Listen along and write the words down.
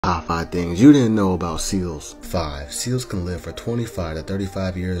Top 5 things you didn't know about seals. 5. Seals can live for 25 to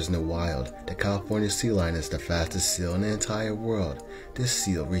 35 years in the wild. The California sea lion is the fastest seal in the entire world. This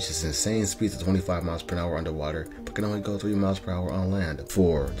seal reaches insane speeds of 25 miles per hour underwater, but can only go 3 miles per hour on land.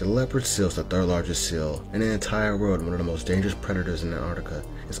 4. The leopard seal is the 3rd largest seal in the entire world, one of the most dangerous predators in Antarctica.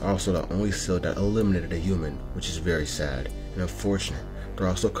 It's also the only seal that eliminated a human, which is very sad and unfortunate. They're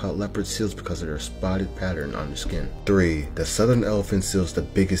also called leopard seals because of their spotted pattern on their skin. 3. The southern elephant seal is the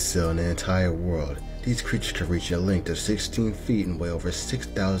biggest seal in the entire world. These creatures can reach a length of 16 feet and weigh over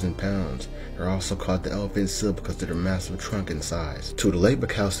 6,000 pounds. They're also called the elephant seal because of their massive trunk and size. 2. The Lake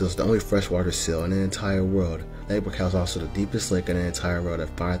Baikal seal is the only freshwater seal in the entire world. Lake Baikal is also the deepest lake in the entire world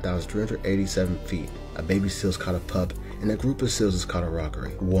at 5,387 feet. A baby seal is called a pup, and a group of seals is called a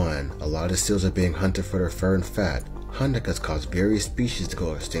rockery. 1. A lot of seals are being hunted for their fur and fat. Hunting has caused various species to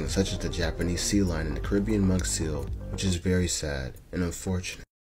go extinct, such as the Japanese sea lion and the Caribbean monk seal, which is very sad and unfortunate.